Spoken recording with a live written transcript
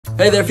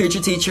Hey there, future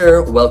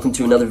teacher. Welcome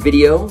to another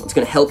video. It's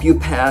going to help you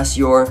pass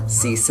your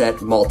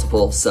CSET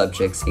Multiple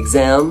Subjects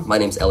exam. My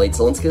name is Elliot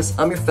Zielinskis.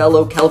 I'm your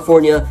fellow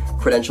California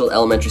credentialed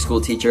elementary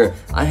school teacher.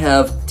 I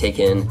have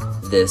taken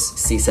this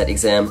CSET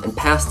exam and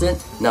passed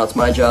it. Now it's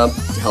my job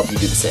to help you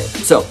do the same.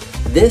 So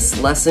this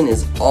lesson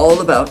is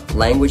all about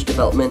language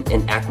development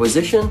and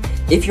acquisition.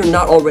 If you're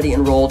not already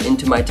enrolled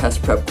into my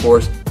test prep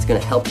course, it's going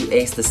to help you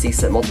ace the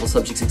CSET Multiple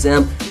Subjects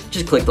exam.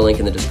 Just click the link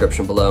in the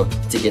description below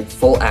to get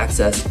full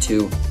access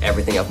to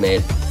everything I've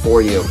made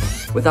for you.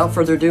 Without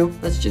further ado,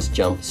 let's just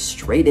jump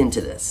straight into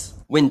this.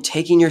 When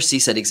taking your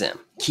CSET exam,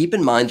 keep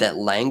in mind that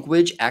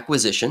language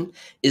acquisition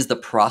is the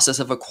process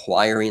of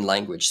acquiring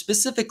language.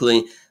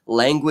 Specifically,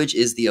 language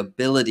is the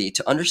ability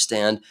to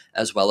understand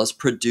as well as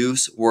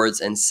produce words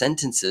and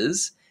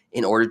sentences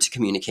in order to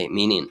communicate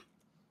meaning.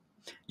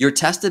 Your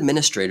test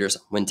administrators,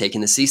 when taking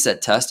the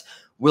CSET test,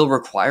 will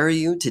require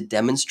you to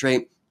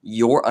demonstrate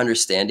your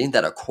understanding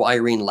that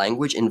acquiring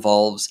language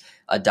involves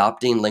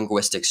adopting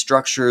linguistic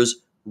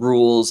structures,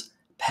 rules,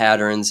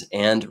 patterns,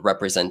 and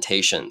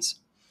representations.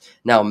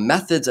 Now,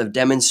 methods of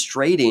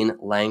demonstrating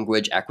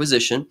language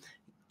acquisition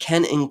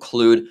can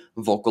include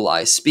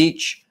vocalized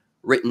speech,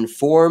 written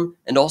form,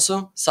 and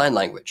also sign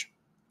language.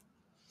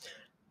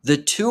 The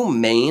two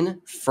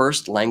main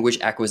first language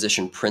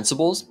acquisition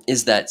principles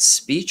is that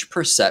speech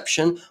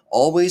perception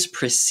always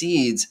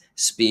precedes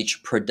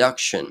speech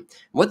production.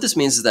 What this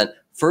means is that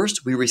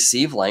first we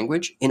receive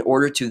language in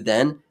order to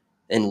then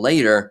and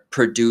later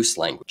produce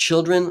language.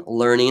 Children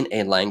learning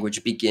a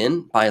language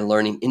begin by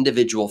learning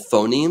individual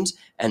phonemes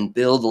and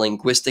build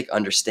linguistic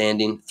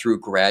understanding through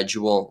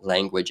gradual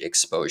language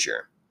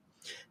exposure.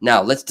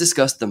 Now, let's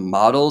discuss the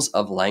models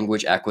of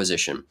language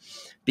acquisition,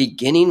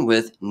 beginning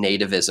with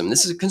nativism.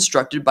 This is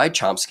constructed by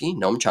Chomsky,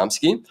 Noam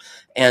Chomsky,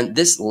 and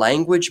this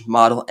language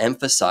model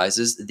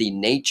emphasizes the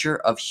nature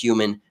of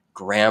human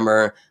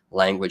grammar,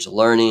 language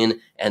learning,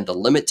 and the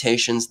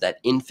limitations that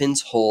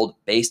infants hold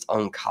based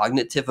on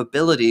cognitive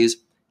abilities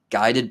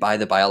guided by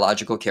the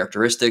biological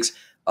characteristics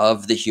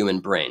of the human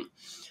brain.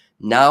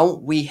 Now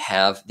we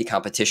have the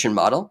competition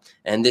model,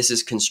 and this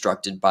is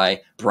constructed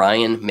by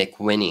Brian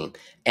McWhinney.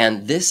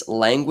 And this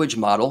language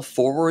model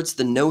forwards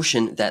the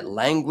notion that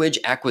language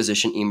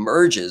acquisition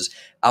emerges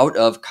out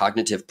of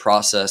cognitive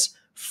process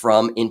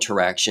from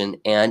interaction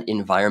and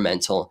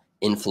environmental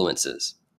influences.